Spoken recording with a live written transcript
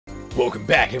Welcome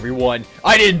back, everyone.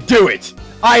 I didn't do it.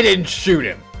 I didn't shoot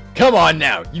him. Come on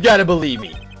now. You gotta believe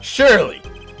me. Surely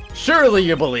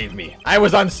you believe me. I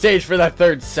was on stage for that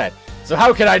third set. So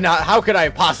how could I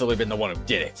have possibly been the one who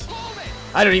did it?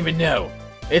 I don't even know.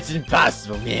 It's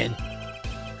impossible, man.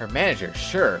 Her manager,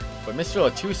 sure. But Mr.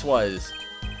 Latouche was...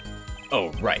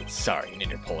 Oh, right. Sorry. An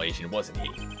interpolation, wasn't he?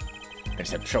 I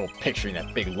just have trouble picturing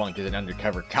that big lunk as an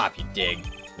undercover cop, you dig?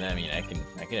 I mean, I can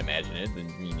imagine it. I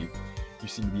mean, you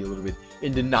seem to be a little bit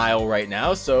in denial right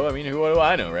now, so, I mean, what do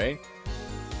I know, right?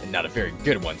 And not a very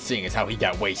good one, seeing as how he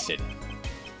got wasted.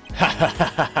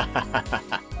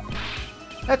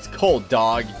 That's cold,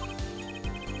 dog.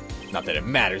 Not that it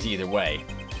matters either way.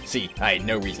 See, I had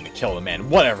no reason to kill the man,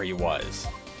 whatever he was.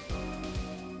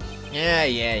 Yeah.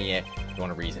 You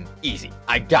want a reason? Easy.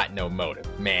 I got no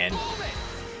motive, man.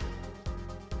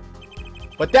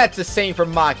 But that's the same for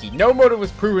Maki. No motive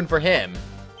was proven for him.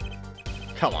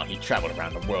 Come on, he traveled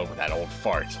around the world with that old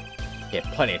fart. He had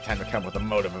plenty of time to come up with a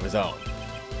motive of his own.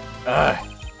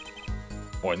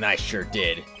 More than I sure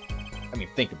did. I mean,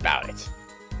 think about it.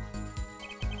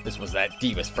 This was that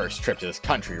diva's first trip to this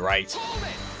country, right?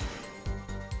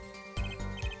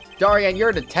 Darian, you're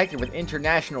a detective with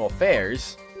international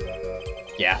affairs.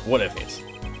 Yeah, what of it?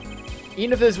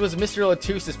 Even if this was Mr.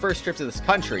 Latouche's first trip to this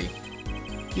country,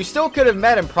 you still could have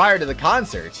met him prior to the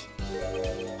concert.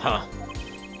 Huh.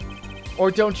 Or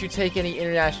don't you take any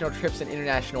international trips in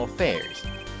international affairs?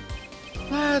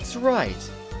 That's right.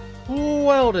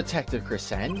 Well, Detective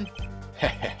Crescend.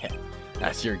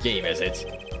 That's your game, is it?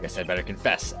 Guess I better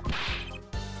confess.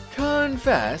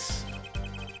 Confess?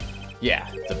 Yeah,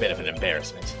 it's a bit of an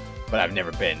embarrassment, but I've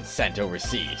never been sent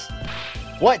overseas.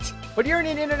 What? But you're in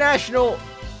an international...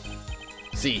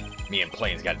 See, me and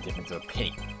Plane's got a difference of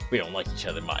opinion. We don't like each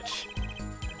other much.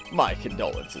 My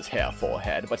condolences, Hair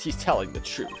Forehead, but he's telling the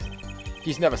truth.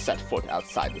 He's never set foot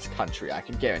outside this country, I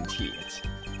can guarantee it.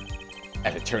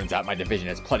 As it turns out, my division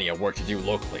has plenty of work to do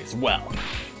locally as well.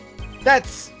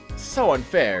 That's so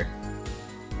unfair.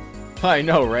 I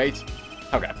know, right?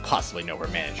 How could I possibly know her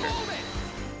manager?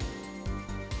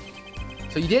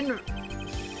 So you didn't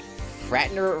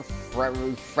fraternize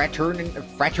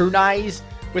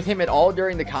with him at all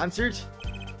during the concert?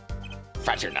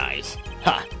 Fraternize?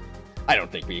 Ha! I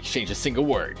don't think we exchanged a single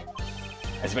word.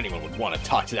 As if anyone would want to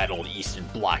talk to that old Eastern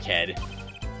blockhead.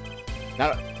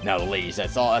 Now the ladies,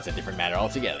 that's a different matter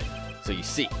altogether. So you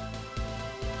see,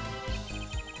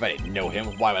 if I didn't know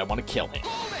him, why would I want to kill him?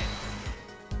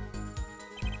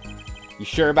 You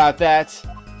sure about that?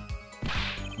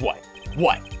 What?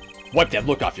 Wipe that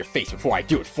look off your face before I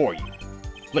do it for you.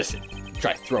 Listen,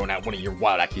 try throwing out one of your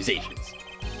wild accusations.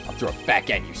 I'll throw it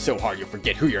back at you so hard you'll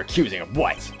forget who you're accusing of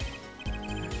what.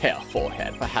 Hell,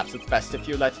 Forehead, perhaps it's best if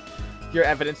you let your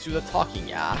evidence do the talking,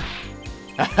 yeah?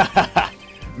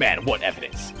 Man, what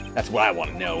evidence? That's what I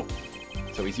want to know.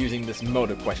 So he's using this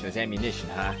motive question as ammunition,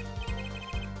 huh?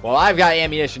 Well, I've got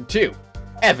ammunition too.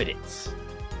 Evidence.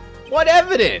 What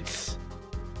evidence?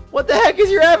 What the heck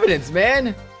is your evidence,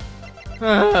 man?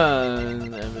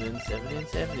 Evidence.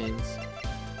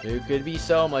 There could be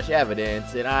so much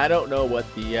evidence, and I don't know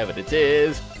what the evidence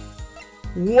is.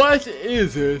 What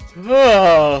is it?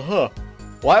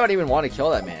 Why would I even want to kill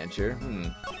that manager?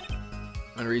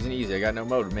 One reason easy. I got no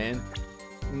motive, man.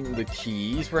 The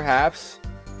keys, perhaps.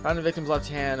 Found the victim's left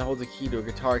hand holds a key to a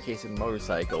guitar case and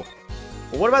motorcycle.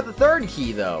 Well, what about the third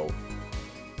key, though?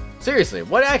 Seriously,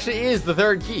 what actually is the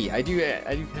third key? I do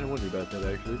kind of wonder about that,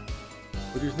 actually.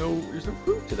 But there's no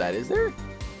proof to that, is there? I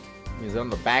mean, is it on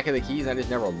the back of the keys? I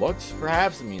just never looked,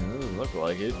 perhaps? I mean, it doesn't look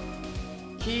like it.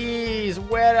 Keys,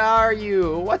 where are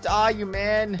you? What are you,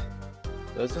 man?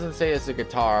 This doesn't say it's a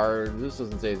guitar. This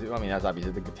doesn't say, I mean, that's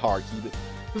obviously the guitar key, but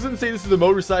this doesn't say this is a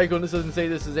motorcycle, and this doesn't say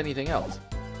this is anything else.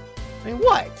 I mean,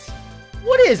 what?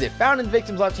 What is it? Found in the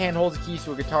victim's left hand holds the keys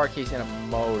to a guitar case and a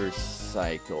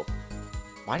motorcycle.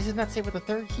 Why does it not say what the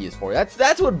third key is for?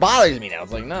 That's what bothers me now.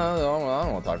 It's like, no, I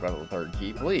don't want to talk about the third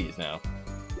key, please, now.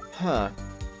 Huh.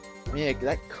 I mean,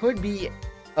 that could be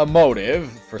a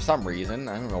motive for some reason.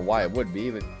 I don't know why it would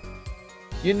be, but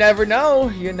you never know.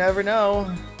 You never know.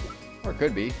 Or it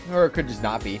could be. Or it could just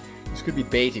not be. This could be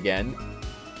bait again.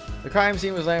 The crime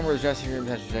scene was landlord's dressing room.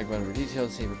 Potential check one for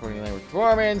details. Same reporting landlord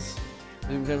performance.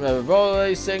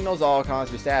 Relay signals. All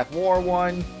concert staff wore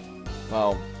one.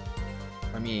 Well,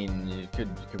 I mean, could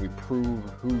we prove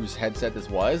whose headset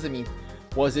this was? I mean,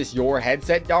 was this your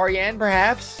headset, Darian,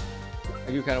 perhaps?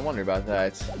 I do kind of wonder about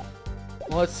that.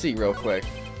 Well, let's see real quick.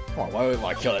 Come on, why would I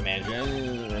want to kill that manager?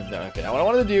 Okay, now what I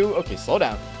wanted to do... Okay, slow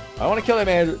down. I want to kill that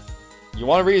manager. You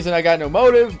want a reason I got no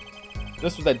motive?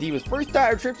 This was that diva's first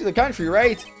trip to the country,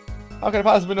 right? How could I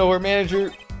possibly know her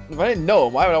manager If I didn't know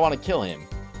him, why would I want to kill him?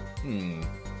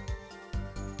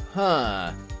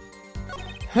 Huh.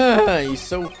 He's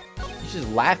just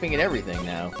laughing at everything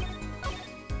now.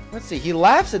 Let's see, he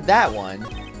laughs at that one.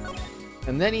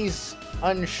 And then he's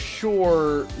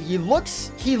unsure. He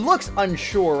looks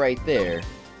unsure right there.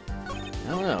 I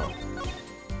don't know.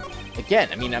 Again,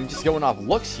 I mean, I'm just going off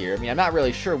looks here. I mean, I'm not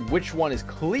really sure which one is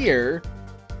clear.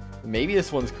 Maybe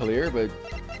this one's clear, but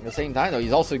at the same time, though,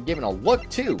 he's also given a look,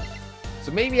 too.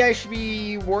 So maybe I should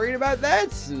be worried about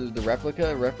that? The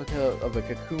replica of a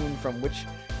cocoon from which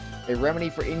a remedy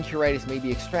for incuritis may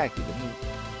be extracted.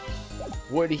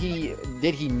 I mean,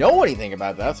 did he know anything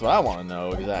about that? That's what I want to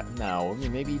know. No, I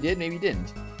mean, maybe he did, maybe he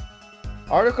didn't.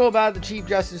 Article about the Chief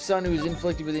Justice's son who is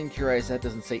inflicted with incuritis. That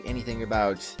doesn't say anything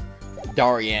about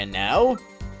Darien now.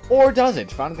 Or does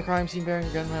it? Found at the crime scene bearing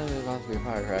a gunpowder and possibly a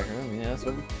firecracker. I mean, that's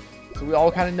what we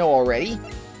all kind of know already.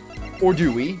 Or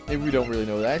do we? Maybe we don't really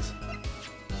know that.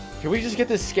 Can we just get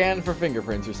this scanned for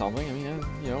fingerprints or something? I mean,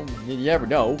 you know, you never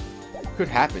know. Could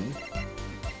happen.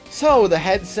 So, the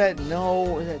headset,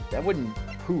 no, that wouldn't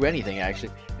prove anything,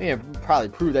 actually. I mean, it'd probably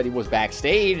prove that he was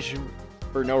backstage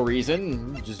for no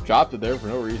reason. Just dropped it there for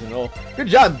no reason at all. Good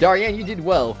job, Darien, you did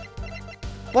well.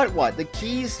 But what, the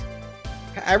keys?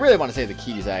 I really want to say the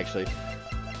keys, actually.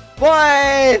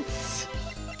 But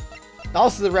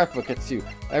also the replica, too.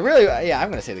 I'm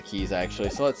going to say the keys, actually.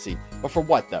 So, let's see. But for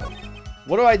what, though?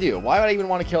 What do I do? Why would I even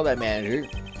want to kill that manager?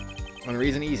 One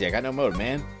reason easy. I got no motive,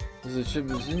 man. I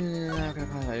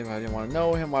didn't want to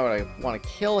know him. Why would I want to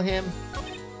kill him?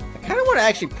 I kind of want to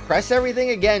actually press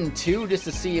everything again, too, just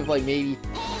to see if, like, maybe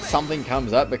something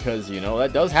comes up, because, you know,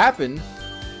 that does happen.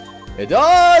 It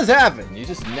does happen. You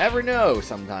just never know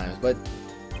sometimes, but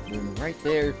right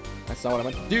there, that's not what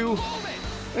I meant to do.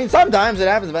 I mean, sometimes it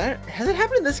happens, but has it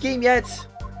happened in this game yet?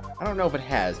 I don't know if it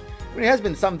has. I mean, it has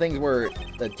been some things where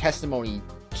the testimony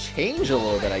changed a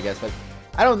little bit, I guess, but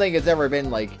I don't think it's ever been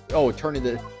like, oh, it turned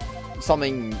into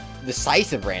something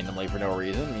decisive randomly for no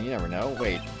reason. I mean, you never know.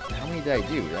 Wait, how many did I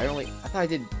do? I thought I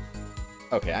did.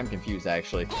 Okay, I'm confused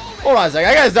actually. Hold on a second.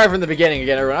 I gotta start from the beginning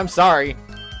again, everyone. I'm sorry.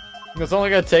 It's only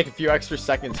gonna take a few extra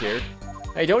seconds here.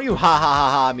 Hey, don't you ha ha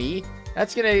ha ha me.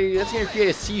 That's gonna create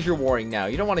a seizure warning now.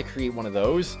 You don't want to create one of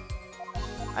those.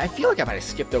 I feel like I might have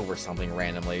skipped over something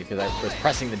randomly because I was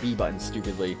pressing the B button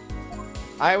stupidly.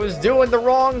 I was doing the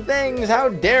wrong things. How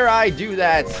dare I do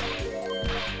that?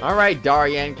 Alright,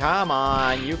 Darien, come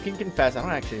on. You can confess. I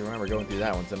don't actually remember going through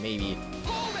that one, so maybe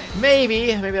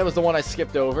that was the one I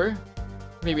skipped over.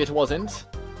 Maybe it wasn't.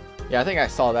 Yeah, I think I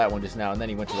saw that one just now, and then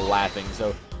he went to the laughing,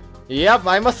 so... Yep,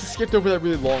 I must have skipped over that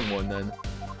really long one, then.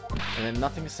 And then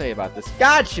nothing to say about this.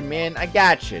 Gotcha, man. I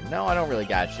gotcha. No, I don't really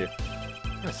gotcha.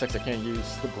 It sucks I can't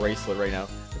use the bracelet right now.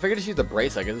 If I could just use the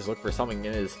bracelet, I could just look for something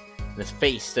in his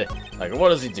face to... Like,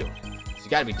 what is he doing? He's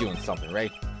gotta be doing something,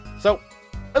 right? So,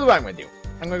 that's what I'm gonna do.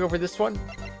 I'm gonna go for this one.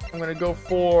 I'm gonna go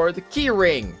for the key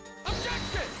ring.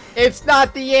 Objection! It's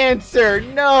not the answer!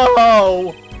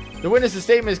 No! The witness's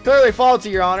statement is clearly faulty,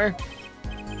 Your Honor. ...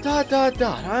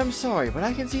 I'm sorry, but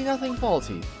I can see nothing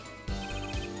faulty.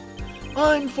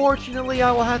 Unfortunately,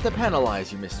 I will have to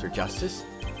penalize you, Mr. Justice.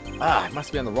 I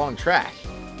must be on the wrong track.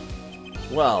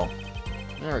 Well,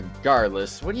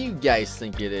 regardless, what do you guys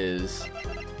think it is?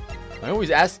 I always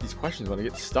ask these questions when I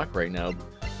get stuck right now,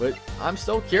 but I'm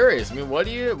still curious. I mean, what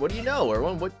do you know,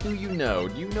 everyone? What do you know?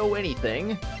 Do you know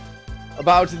anything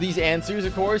about these answers,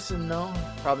 of course? No,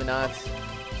 probably not.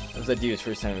 That was Idea's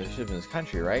first time in this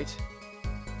country, right?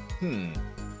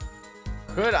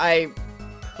 Could I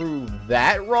prove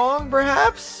that wrong,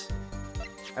 perhaps?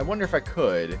 I wonder if I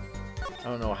could. I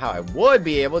don't know how I would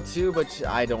be able to, but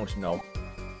I don't know.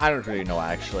 I don't really know,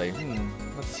 actually.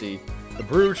 Let's see. The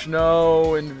brooch,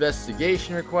 no.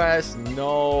 Investigation request,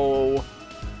 no.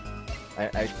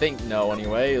 I think no,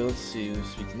 anyway. Let's see.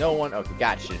 Speak to no one. Okay,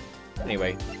 gotcha.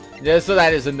 Anyway. Yeah, so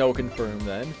that is a no confirmed,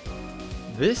 then.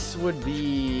 This would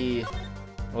be...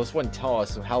 Well, this wouldn't tell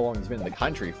us how long he's been in the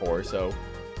country for, so...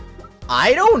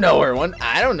 I don't know, everyone.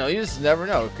 I don't know. You just never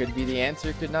know. It could be the answer,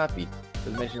 it could not be.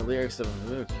 Doesn't mention the lyrics of...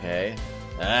 Okay.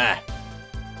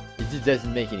 It just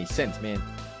doesn't make any sense, man.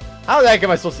 How the heck am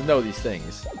I supposed to know these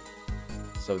things?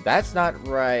 So that's not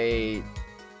right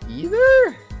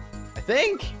either? I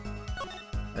think?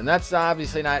 And that's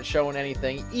obviously not showing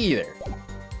anything either.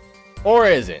 Or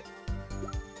is it?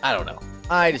 I don't know.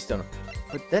 I just don't know.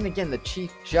 But then again, the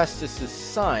Chief Justice's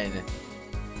son...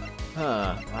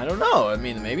 I don't know. I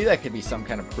mean, maybe that could be some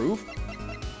kind of proof.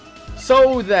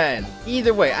 So then,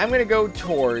 either way, I'm going to go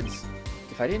towards...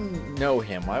 If I didn't know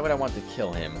him, why would I want to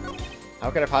kill him?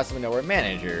 How could I possibly know our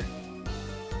manager?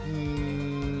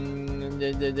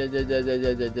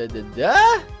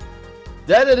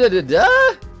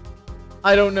 Da-da-da-da-da?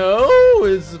 I don't know.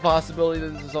 Is the possibility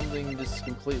that something just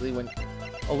completely went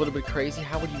a little bit crazy?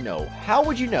 How would you know? How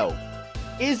would you know?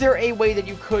 Is there a way that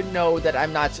you could know that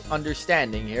I'm not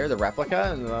understanding here? The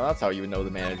replica? Well, that's how you would know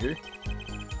the manager.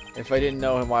 If I didn't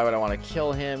know him, why would I want to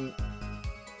kill him?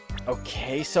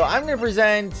 Okay, so I'm going to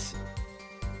present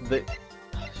the...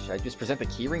 Should I just present the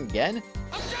keyring again?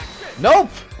 Nope!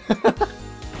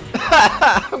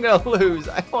 I'm going to lose.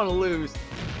 I want to lose.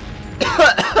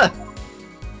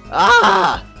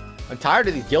 Ah! I'm tired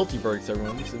of these guilty verdicts,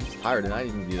 everyone. I'm just tired, and I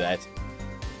didn't even do that.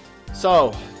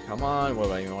 So, come on. What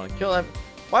do I even want to kill him?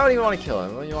 Why would I even want to kill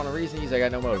him? Well, you want a reason? He's I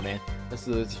got no mode, man.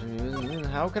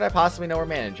 How could I possibly know our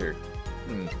manager?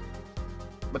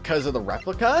 Because of the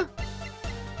replica?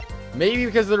 Maybe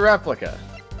because of the replica.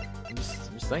 I'm just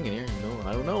thinking here. No,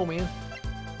 I don't know, man.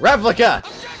 Replica!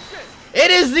 Objection!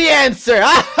 It is the answer!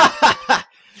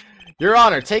 Your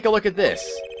Honor, take a look at this.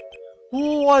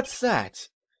 What's that?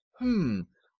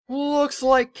 Looks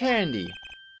like candy.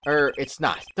 It's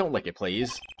not. Don't lick it,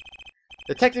 please.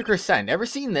 Detective Crescent, ever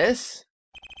seen this?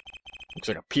 Looks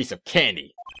like a piece of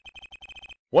candy.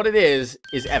 What it is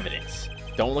evidence.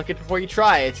 Don't lick it before you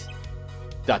try it. ...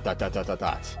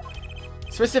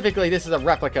 Specifically, this is a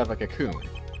replica of a cocoon.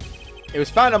 It was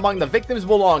found among the victim's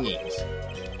belongings.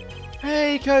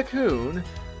 Hey, cocoon.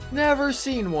 Never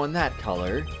seen one that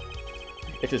color.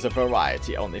 It is a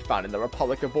variety only found in the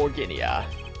Republic of Borginia.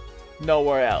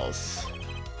 Nowhere else.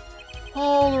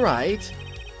 Alright.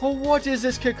 Well, what is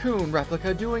this cocoon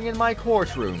replica doing in my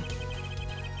courtroom?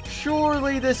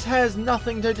 Surely this has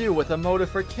nothing to do with a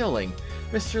motive for killing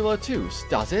Mr. Latouche,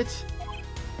 does it?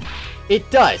 It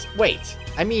does. Wait.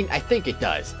 I mean, I think it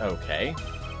does. Okay.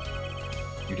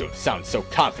 You don't sound so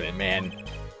confident, man.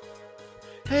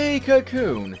 Hey,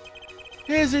 cocoon.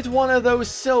 Is it one of those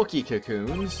silky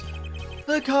cocoons?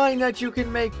 The kind that you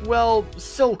can make, well,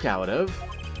 silk out of?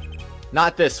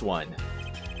 Not this one.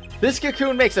 This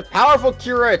cocoon makes a powerful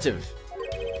curative.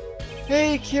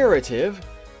 A curative?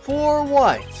 For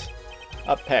what?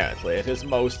 Apparently, it is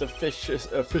most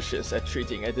efficacious at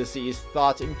treating a disease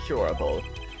thought incurable.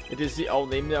 It is the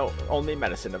only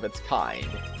medicine of its kind.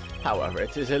 However,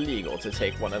 it is illegal to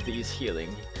take one of these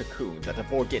healing cocoons at a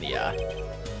Borginia.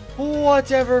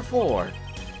 Whatever for?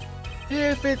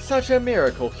 If it's such a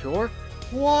miracle cure,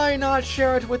 why not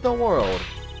share it with the world?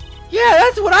 Yeah,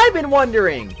 that's what I've been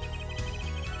wondering!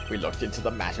 We looked into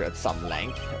the matter at some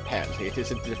length. Apparently, it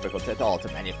isn't difficult at all to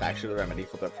manufacture the remedy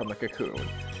from the cocoon.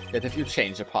 Yet if you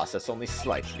change the process only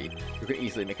slightly, you can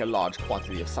easily make a large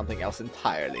quantity of something else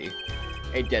entirely.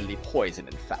 A deadly poison,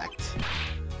 in fact.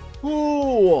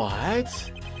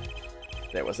 What?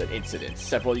 There was an incident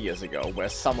several years ago where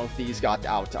some of these got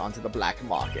out onto the black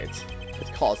market.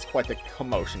 It caused quite a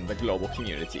commotion in the global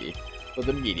community, though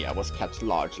the media was kept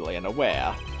largely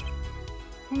unaware.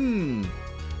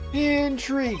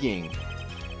 Intriguing.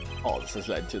 All this has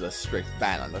led to the strict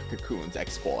ban on the cocoon's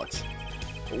export.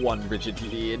 One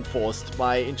rigidly enforced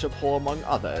by Interpol among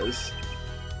others.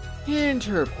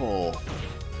 Interpol.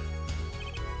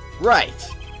 Right.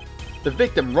 The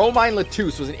victim, Romine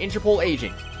Latouche, was an Interpol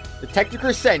agent. Detective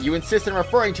Crescent, you insist on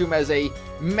referring to him as a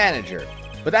manager,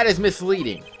 but that is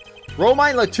misleading.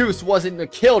 Romine Latouche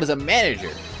wasn't killed as a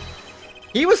manager.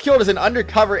 He was killed as an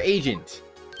undercover agent. ...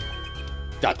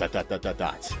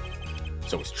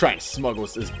 So he's trying to smuggle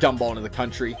this dumbball into the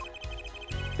country?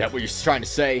 That what you're trying to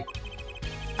say?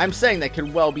 I'm saying that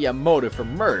could well be a motive for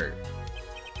murder.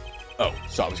 Oh,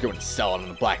 so I was going to sell it on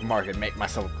the black market and make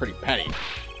myself a pretty penny.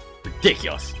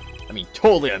 Ridiculous. I mean,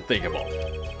 totally unthinkable.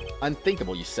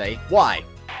 Unthinkable, you say? Why?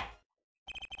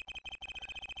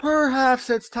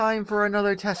 Perhaps it's time for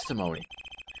another testimony.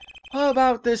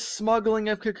 About this smuggling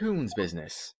of cocoons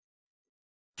business.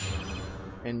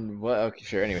 And, well, okay,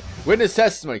 sure, anyway. Witness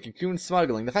testimony, cocoon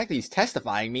smuggling. The fact that he's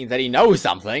testifying means that he knows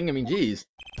something. I mean, geez.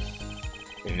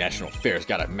 International Affairs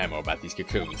got a memo about these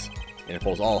cocoons.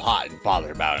 Interpol's all hot and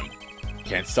bothered about them.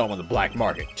 Can't sell them on the black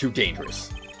market. Too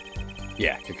dangerous.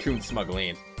 Yeah, cocoon smuggling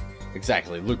ain't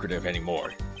exactly lucrative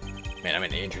anymore. Man, I'm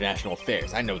into international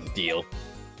affairs. I know the deal.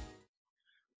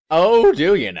 Oh,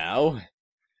 do you now?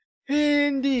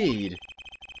 Indeed.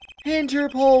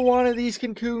 Interpol wanted these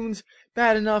cocoons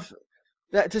bad enough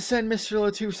to send Mr.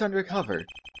 Latouche undercover.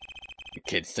 You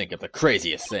kids think of the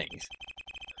craziest things.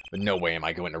 But no way am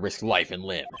I going to risk life and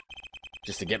limb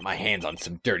just to get my hands on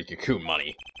some dirty cocoon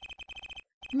money.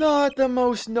 Not the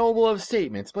most noble of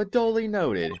statements, but duly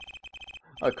noted.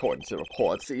 According to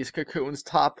reports, these cocoons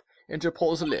top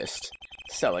Interpol's list.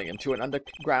 Selling them to an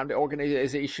underground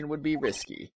organization would be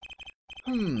risky.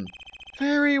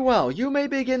 Very well. You may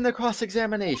begin the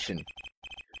cross-examination.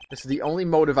 This is the only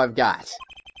motive I've got.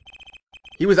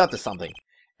 He was up to something,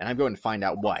 and I'm going to find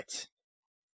out what.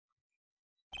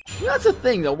 That's the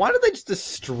thing, though. Why don't they just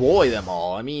destroy them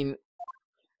all? I mean,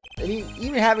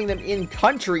 even having them in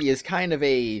country is kind of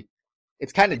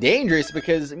it's kind of dangerous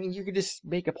because, I mean, you could just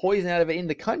make a poison out of it in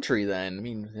the country then. I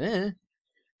mean,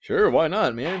 sure, why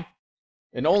not, man?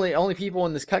 And only people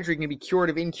in this country can be cured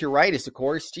of incuritis, of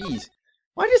course. Jeez.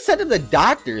 Why just send them to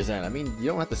doctors then? I mean, you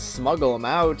don't have to smuggle them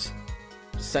out.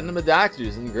 Just send them to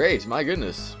doctors and great. My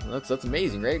goodness. That's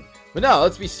amazing, right? But no,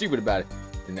 let's be stupid about it.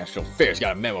 The National Affairs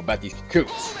got a memo about these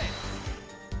cocoons.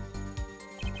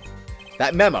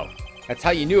 That memo. That's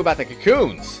how you knew about the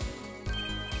cocoons.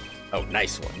 Oh,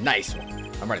 nice one. Nice one.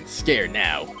 I'm running scared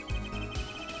now.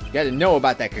 You gotta know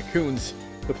about that cocoons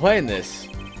to plan this.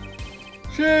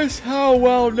 Just how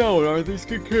well known are these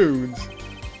cocoons?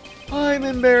 I'm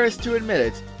embarrassed to admit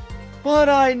it, but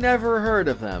I never heard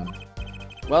of them.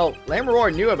 Well,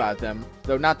 Lammeror knew about them,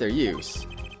 though not their use.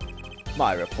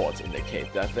 My reports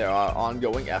indicate that there are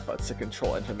ongoing efforts to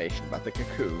control information about the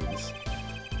cocoons.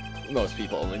 Most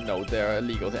people only know they're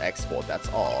illegal to export, that's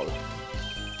all.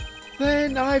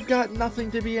 Then I've got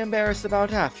nothing to be embarrassed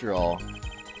about after all.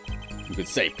 You could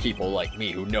say people like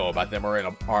me who know about them are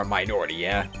a minority,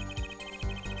 yeah?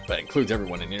 That includes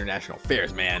everyone in international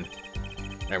affairs, man.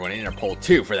 And everyone in Interpol,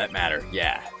 too, for that matter,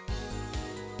 yeah.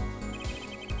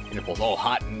 Interpol's all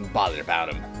hot and bothered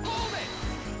about him.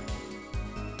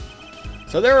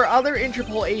 So there are other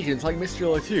Interpol agents like Mr.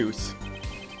 Latouche.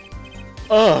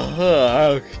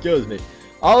 Excuse me.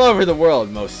 All over the world,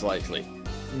 most likely.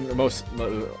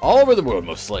 All over the world,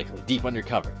 most likely. Deep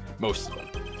undercover. Most of them.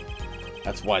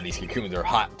 That's why these cocoons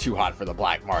are too hot for the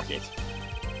black market.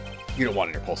 You don't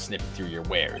want Interpol sniffing through your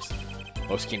wares.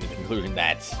 Most came to the conclusion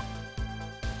that...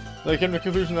 They came to the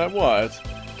conclusion that what?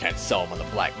 Can't sell them on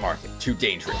the black market. Too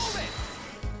dangerous.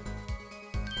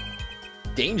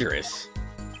 Dangerous?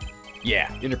 Yeah,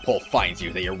 Interpol finds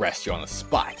you, they arrest you on the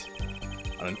spot.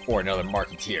 Or another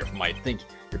marketeer might think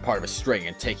you're part of a string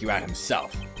and take you out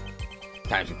himself.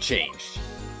 Times have changed.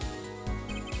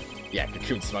 Yeah,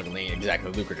 cocoon smuggling ain't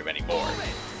exactly lucrative anymore.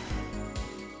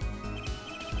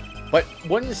 But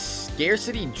wouldn't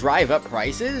scarcity drive up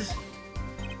prices?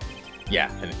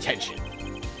 Yeah, and attention.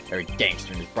 Every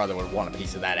gangster and his brother would want a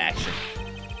piece of that action.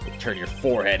 It'd turn your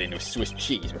forehead into Swiss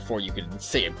cheese before you could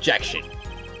say objection.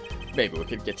 Maybe we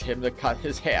could get him to cut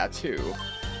his hair, too.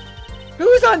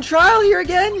 Who's on trial here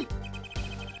again?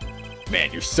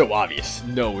 Man, you're so obvious.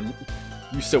 You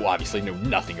so obviously know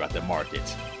nothing about the market.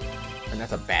 And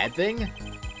that's a bad thing?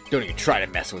 Don't even try to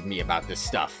mess with me about this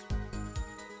stuff.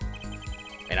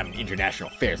 And I'm in international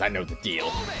affairs, I know the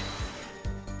deal.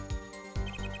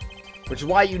 Which is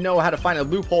why you know how to find a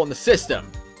loophole in the system.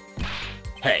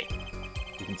 Hey,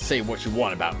 you can say what you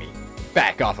want about me.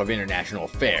 Back off of international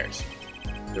affairs.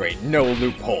 There ain't no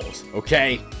loopholes,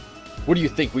 okay? What do you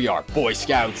think we are, Boy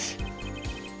Scouts?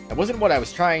 That wasn't what I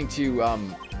was trying to,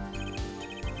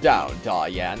 down,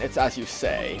 Daryan. It's as you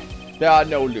say. There are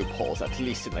no loopholes, at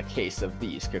least in the case of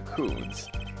these cocoons.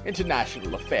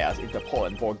 International affairs, Interpol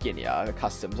and Borginia, the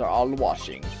customs are all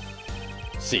watching.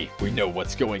 See, we know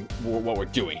what we're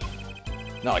doing.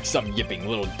 Not like some yipping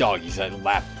little doggies that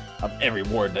lap up every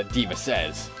word that Diva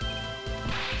says.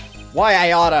 Why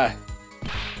I oughta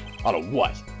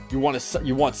what? You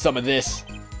want some of this?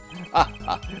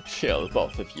 Chill,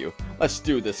 both of you. Let's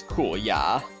do this cool,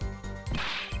 yeah?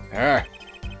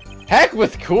 Heck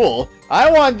with cool.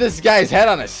 I want this guy's head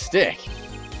on a stick.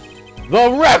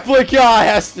 The replica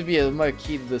has to be my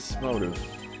key to this motive.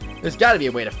 There's got to be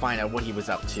a way to find out what he was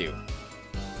up to.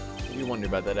 You wonder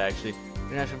about that, actually.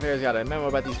 International Affairs got a memo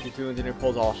about these cocoons.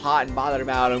 Interpol's all hot and bothered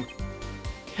about them.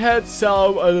 Can't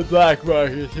sell them on the black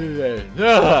market today.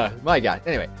 My god.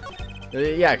 Anyway.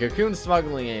 Yeah, cocoon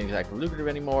smuggling ain't exactly lucrative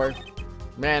anymore.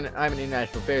 Man, I'm in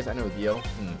international affairs. I know the deal.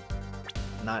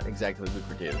 Not exactly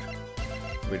lucrative.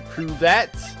 Would prove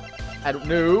that? I don't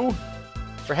know.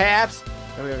 Perhaps.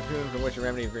 We have a cocoon from which a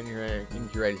remedy for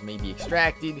incuritis may be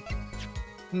extracted.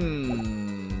 I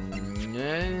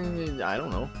don't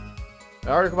know. An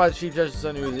article about the Chief Justice's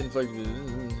son who was inflicted with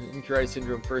incuritis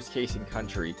syndrome, first case in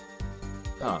country.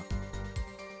 Huh.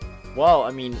 Well,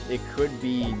 I mean, it could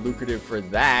be lucrative for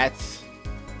that.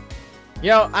 You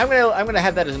know, I'm gonna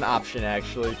have that as an option,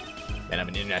 actually. Man, I'm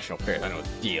in international affairs. I know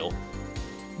the deal.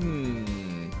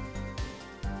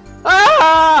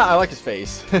 I like his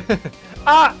face.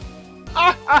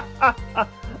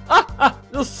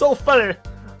 You're so funny,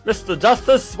 Mr.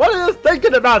 Justice. What are you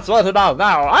thinking about sorting out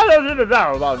now? I don't even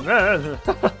know about man.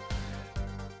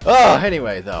 Oh,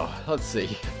 anyway, though, let's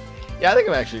see. Yeah, I think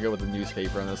I'm actually going with the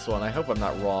newspaper on this one. I hope I'm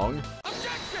not wrong.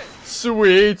 Objection!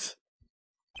 Sweet!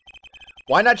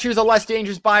 Why not choose a less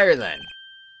dangerous buyer, then?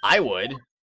 I would.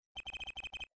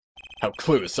 How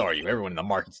clueless are you? Everyone in the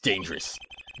market's dangerous.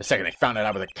 The second they found out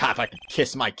I was a cop, I could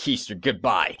kiss my keister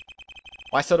goodbye.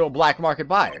 Why so to a black market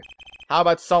buyer? How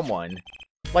about someone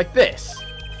like this?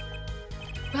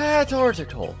 That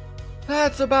article.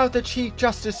 That's about the Chief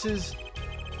Justice's...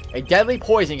 A deadly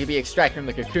poison can be extracted from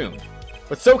the cocoon.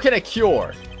 But so can a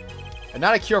cure. And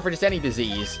not a cure for just any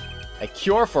disease. A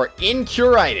cure for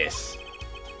incuritis.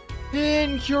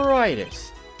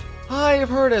 Incuritis. I've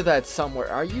heard of that somewhere.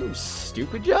 Are you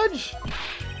stupid, Judge?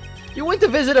 You went to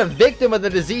visit a victim of the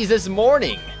disease this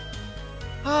morning.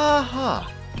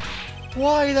 Aha.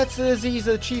 Why, that's the disease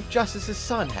the Chief Justice's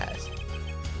son has.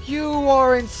 You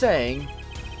aren't saying...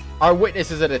 Our witness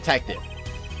is a detective.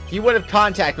 He would have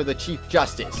contact with the Chief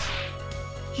Justice.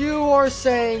 You are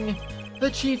saying the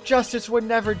Chief Justice would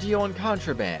never deal in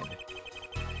contraband.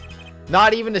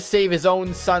 Not even to save his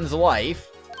own son's life.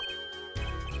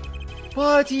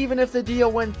 But even if the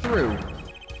deal went through,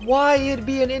 why, it'd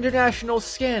be an international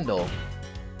scandal.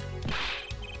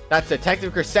 That's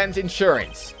Detective Crescent's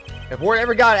insurance. If word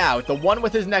ever got out, the one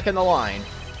with his neck on the line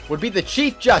would be the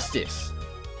Chief Justice. ...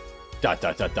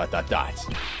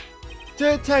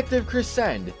 Detective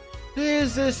Crescent,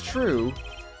 is this true?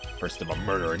 First I'm a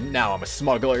murderer, now I'm a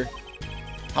smuggler.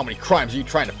 How many crimes are you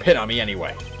trying to pin on me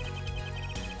anyway?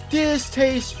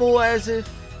 Distasteful as it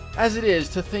is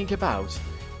to think about.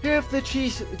 If the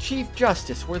Chief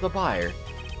Justice were the buyer,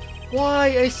 why,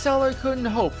 a seller couldn't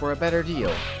hope for a better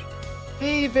deal.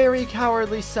 A very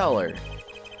cowardly seller.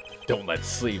 Don't let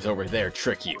sleeves over there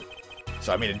trick you.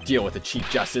 So I made a deal with the Chief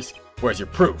Justice. Where's your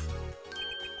proof?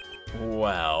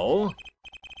 Well...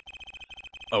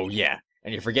 Oh yeah,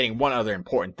 and you're forgetting one other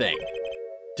important thing.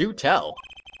 Do tell.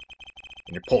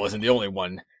 Interpol isn't the only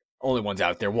ones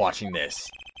out there watching this.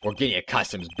 Borginia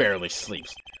Customs barely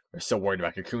sleeps. They're so worried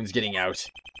about cocoons getting out.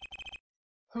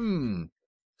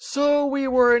 So we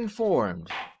were informed.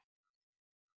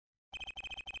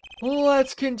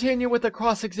 Let's continue with the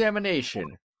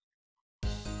cross-examination.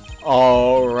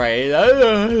 Alright.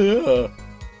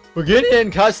 Borginia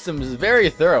Customs is very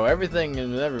thorough. Everything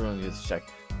and everyone gets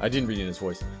checked. I didn't read in his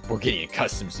voice. Borginia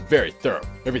Customs is very thorough.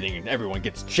 Everything and everyone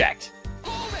gets checked.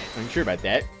 I'm sure about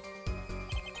that.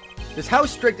 How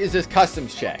strict is this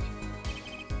customs check?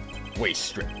 Way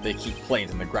strict. They keep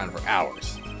planes on the ground for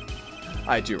hours.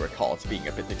 I do recall it being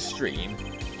a bit extreme.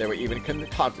 They were even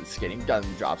confiscating gun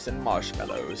drops and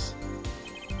marshmallows.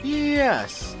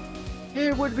 Yes.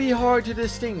 It would be hard to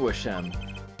distinguish them.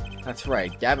 That's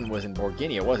right. Gavin was in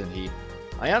Borginia, wasn't he?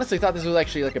 I honestly thought this was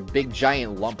actually like a big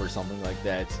giant lump or something like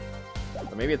that.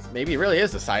 Or maybe it really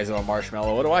is the size of a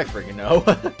marshmallow. What do I freaking know?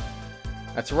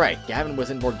 That's right. Gavin was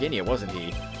in Borginia, wasn't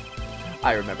he?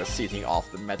 I remember setting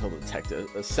off the metal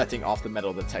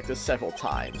detector several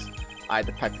times. I had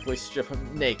to practically strip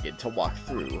him naked to walk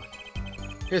through.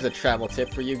 Here's a travel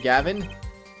tip for you, Gavin.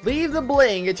 Leave the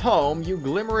bling at home, you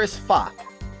glimmerous fop.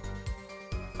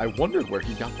 I wondered where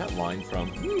he got that line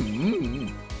from.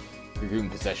 Cocoon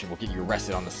possession will get you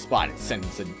arrested on the spot and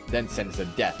then sentenced to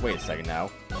death. Wait a second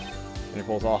now.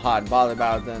 Interpol's all hot and bothered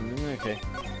about them. Okay.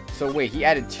 So wait, he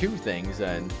added 2 things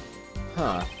then.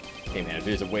 Huh. Hey man, if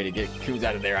there's a way to get cocoons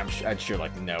out of there, I'd sure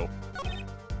like to know.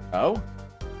 Oh?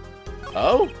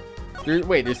 Oh?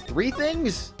 There's 3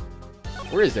 things?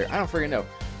 Where is there? I don't freaking know.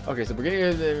 Okay, so we're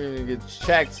gonna get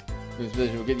checked.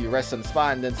 We'll get you arrested on the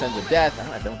spot and then send to death.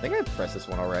 I don't think I've pressed this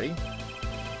one already.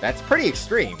 That's pretty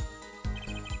extreme.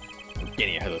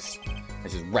 Virginia has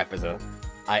his rep as a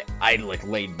idyllic,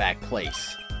 laid-back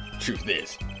place. Truth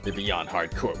is, they're beyond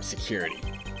hardcore with security.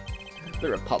 The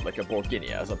Republic of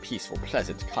Borginia is a peaceful,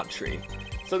 pleasant country.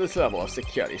 So this level of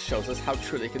security shows us how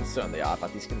truly concerned they are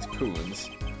about these cocoons.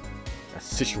 That's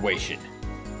the situation.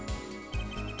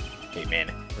 Hey man,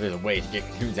 if there's a way to get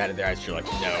cocoons out of there, I'd sure like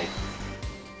to know.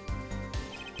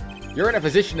 You're in a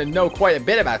position to know quite a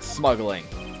bit about smuggling.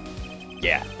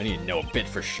 Yeah, I need to know a bit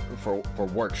for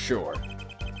work, sure.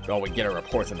 But all we get are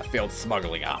reports on the failed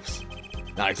smuggling ops.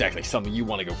 Not exactly something you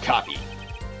want to go copy.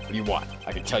 What do you want?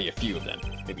 I can tell you a few of them.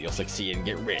 Maybe you'll succeed and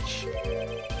get rich.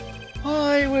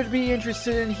 I would be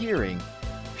interested in hearing.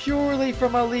 Purely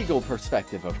from a legal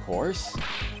perspective, of course.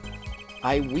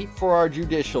 I weep for our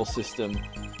judicial system.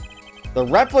 The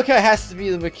replica has to be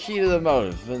the key to the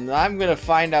motive, and I'm gonna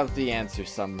find out the answer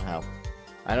somehow.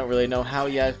 I don't really know how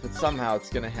yet, but somehow it's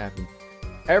gonna happen.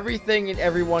 Everything and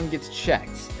everyone gets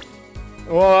checked.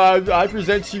 Well, I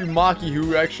present to you Maki,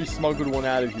 who actually smuggled one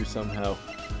out of here somehow.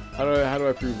 How do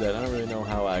I prove that? I don't really know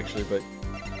how, actually, but...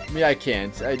 I mean, I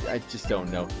can't. I just don't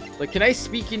know. Like, can I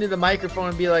speak into the microphone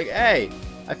and be like, hey,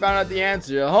 I found out the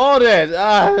answer. Hold it!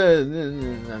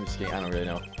 I'm just kidding. I don't really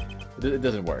know. It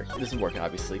doesn't work. It doesn't work,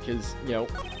 obviously, because, you know,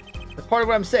 that's part of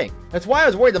what I'm saying. That's why I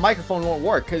was worried the microphone won't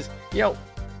work, because, you know,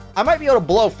 I might be able to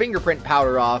blow fingerprint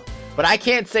powder off, but I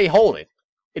can't say hold it.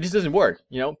 It just doesn't work,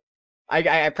 you know?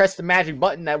 I press the magic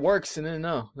button that works, and then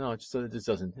no, it just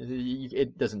doesn't.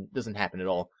 It doesn't happen at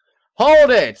all.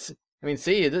 Hold it! I mean,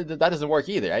 see, that doesn't work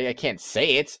either. I can't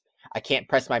say it. I can't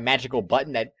press my magical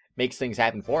button that makes things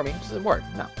happen for me. It doesn't work.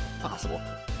 No, possible.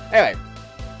 Anyway,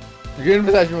 if you're in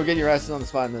possession, we'll get you arrested on the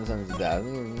spot and then sentence to death.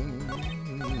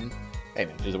 Hey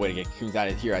man, there's a way to get coons out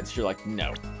of here. I'd sure like to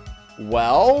know.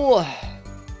 Well,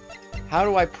 how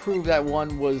do I prove that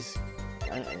one was?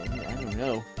 I don't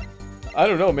know. I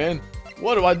don't know, man.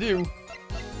 What do I do?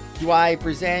 Do I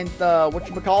present,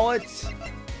 whatchamacallit?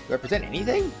 Do I present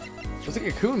anything? Was a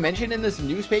cocoon mentioned in this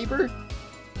newspaper?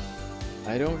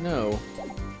 I don't know.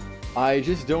 I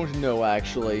just don't know,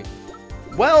 actually.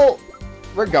 Well,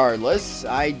 regardless,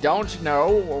 I don't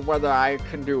know whether I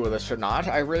can do this or not.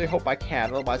 I really hope I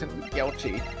can, otherwise I'm going to be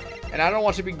guilty. And I don't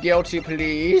want to be guilty,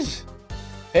 please.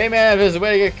 Hey man, if there's a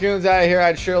way to get cocoons out of here,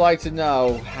 I'd sure like to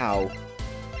know. How?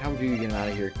 How do you get them out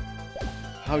of here?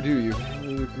 How do you?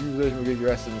 We'll get you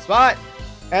arrested on the spot,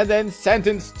 and then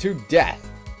sentenced to death.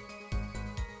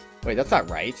 Wait, that's not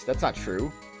right. That's not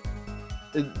true.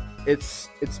 It's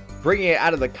bringing it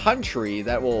out of the country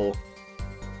that will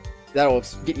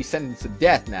get you sentenced to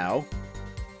death now.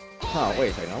 Huh, wait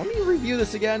a second. Let me review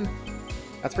this again.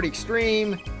 That's pretty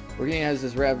extreme. Organi has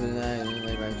this rap and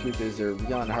my truth is they're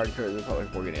beyond hardcore of the public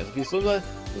Organi has a piece of this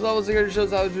level security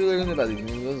shows how truly learning about these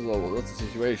level. That's the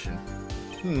situation.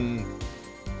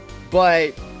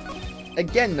 But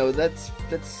again though, it's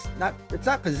not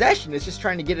possession, it's just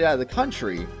trying to get it out of the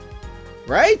country.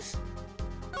 Right?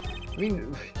 I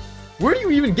mean, where do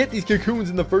you even get these cocoons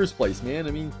in the first place, man?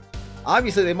 I mean,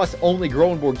 obviously they must only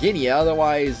grow in Borginia,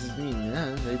 otherwise, I mean,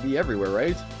 they'd be everywhere,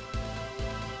 right?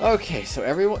 Okay, so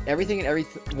everything and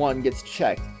everyone gets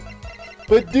checked.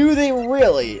 But do they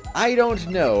really? I don't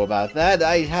know about that.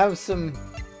 I have some...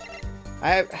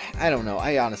 I don't know.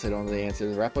 I honestly don't know the answer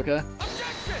to the replica.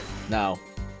 No.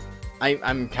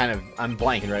 I'm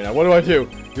blanking right now. What do I do?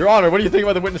 Your Honor, what do you think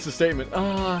about the witness's statement?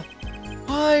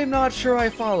 I'm not sure I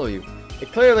follow you.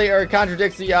 It clearly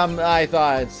contradicts the, I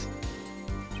thoughts.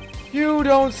 You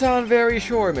don't sound very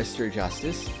sure, Mr.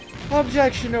 Justice.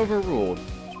 Objection overruled.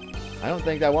 I don't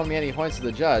think that won me any points to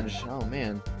the judge. Oh,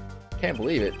 man. Can't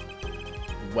believe it.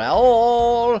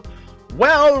 Well.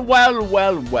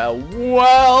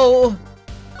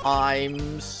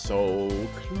 I'm so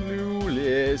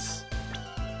clueless.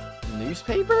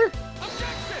 Newspaper?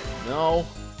 No.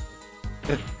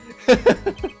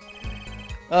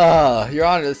 Your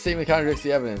Honor, the statement contradicts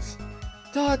the evidence. ...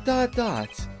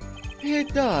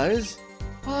 It does.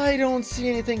 I don't see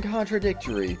anything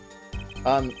contradictory.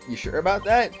 You sure about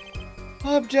that?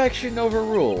 Objection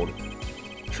overruled.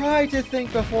 Try to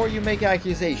think before you make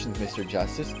accusations, Mr.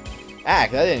 Justice.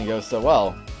 That didn't go so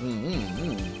well.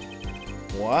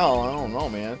 Well, I don't know,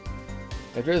 man.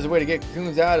 If there's a way to get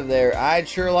cocoons out of there, I'd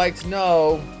sure like to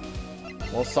know.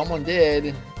 Well, someone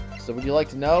did. So would you like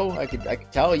to know? I could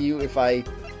tell you if I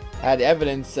had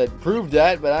evidence that proved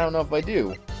that, but I don't know if I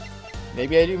do.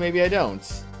 Maybe I do, maybe I don't.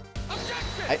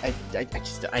 I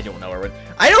don't know, Erwin.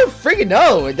 I don't freaking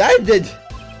know! I did...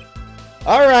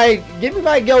 Alright, give me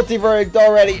my guilty verdict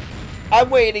already.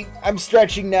 I'm waiting. I'm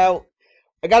stretching now.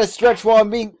 I gotta stretch while I'm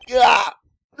being...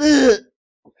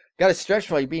 Gotta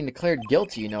stretch while you're being declared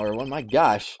guilty, you know, Erwin. My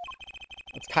gosh.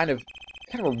 That's kind of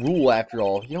a rule, after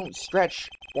all. You don't stretch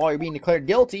while you're being declared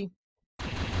guilty,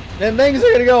 then things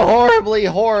are gonna go horribly,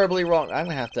 horribly wrong. I'm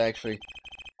gonna have to actually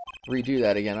redo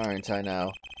that again, aren't I,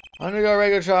 now? I'm gonna go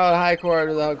regular trial, high court,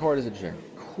 or the court is adjourned.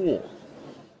 Cool.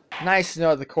 Nice to know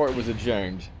that the court was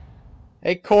adjourned.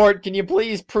 Hey, court, can you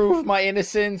please prove my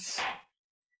innocence?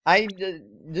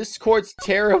 This court's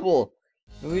terrible.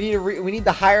 We need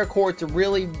the higher court to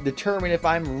really determine if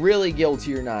I'm really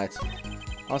guilty or not.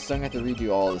 Also, I'm gonna have to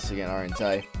redo all this again, aren't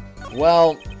I?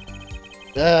 Well,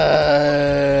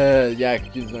 yeah,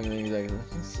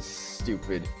 this is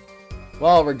stupid.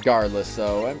 Well, regardless,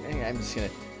 though, I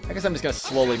guess I'm just gonna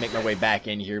slowly make my way back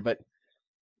in here, but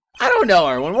I don't know,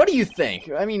 Erwin. What do you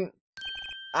think? I mean,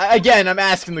 again, I'm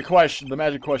asking the question, the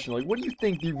magic question, like, what do you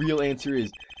think the real answer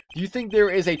is? Do you think there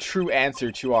is a true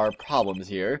answer to our problems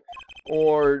here?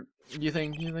 Or do you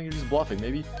think you're just bluffing?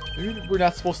 Maybe we're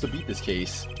not supposed to beat this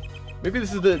case. Maybe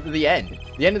this is the end.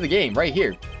 The end of the game, right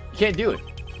here. You can't do it.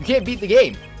 You can't beat the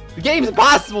game. The game's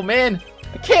impossible, man!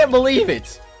 I can't believe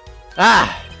it!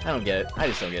 I don't get it. I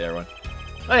just don't get it, everyone.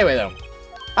 Anyway, though.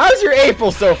 How's your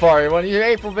April so far, everyone? Your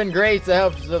April been great? I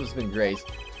hope it's been great.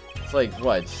 It's like,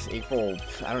 what? April...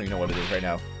 I don't even know what it is right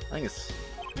now. I think it's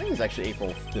I think it's actually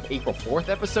the April 4th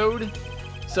episode.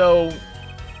 So,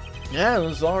 yeah, it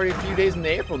was already a few days in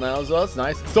April now, so that's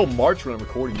nice. It's still March when I'm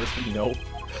recording this, you know.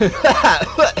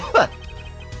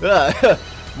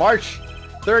 March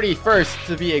 31st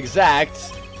to be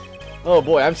exact. Oh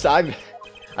boy,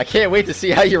 I can't wait to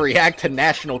see how you react to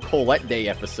National Colette Day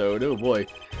episode. Oh boy,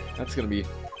 I'm sure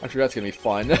that's gonna be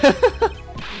fun.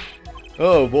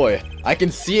 Oh boy, I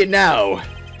can see it now.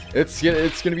 It's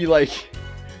gonna be like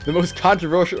the most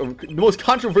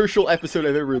controversial episode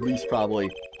I've ever released, probably.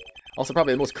 Also,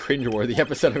 probably the most cringeworthy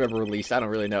episode I've ever released. I don't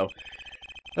really know.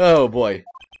 Oh boy,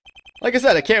 like I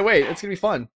said, I can't wait. It's gonna be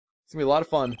fun. It's gonna be a lot of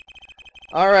fun.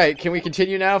 All right, can we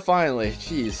continue now? Finally,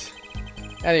 jeez.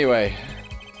 Anyway,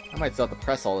 I might still have to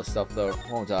press all this stuff though,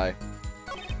 won't I?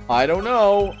 I don't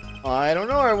know. I don't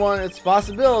know, everyone. It's a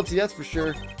possibility, that's for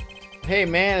sure. Hey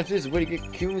man, if there's a way to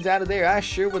get coons out of there, I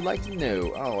sure would like to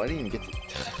know. Oh, I didn't even get to...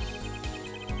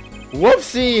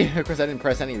 Whoopsie! Of course, I didn't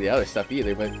press any of the other stuff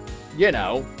either, but, you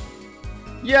know.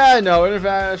 Yeah, no,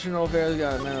 international affairs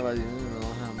got a man about...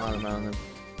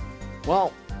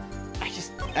 Well,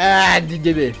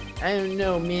 I don't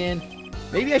know, man.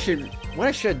 Maybe I should... What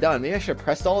I should have done, maybe I should have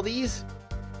pressed all these,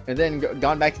 and then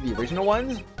gone back to the original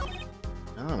ones? I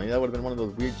don't know, maybe that would have been one of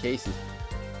those weird cases.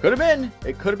 Could have been.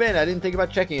 It could have been. I didn't think about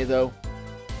checking it, though.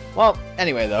 Well,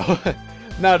 anyway, though.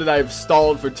 Now that I've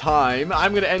stalled for time,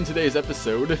 I'm going to end today's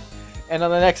episode. And on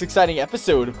the next exciting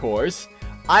episode, of course,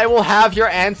 I will have your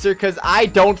answer, because I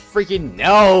don't freaking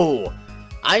know.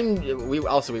 We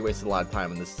wasted a lot of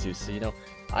time on this, too, so, you know,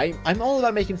 I'm all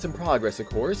about making some progress, of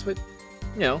course, but,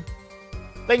 you know,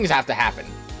 things have to happen.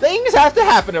 Things have to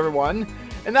happen, everyone.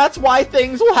 And that's why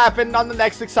things will happen on the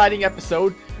next exciting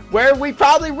episode, where we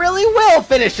probably really will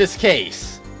finish this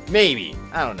case. Maybe.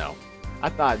 I don't know. I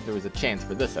thought there was a chance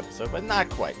for this episode, but not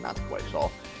quite. Not quite at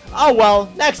all. Oh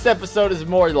well, next episode is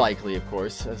more likely, of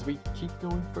course. As we keep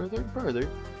going further and further,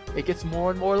 it gets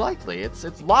more and more likely.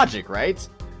 It's logic, right?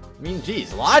 I mean,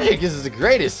 geez, logic is the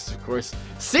greatest, of course.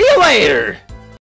 See you later!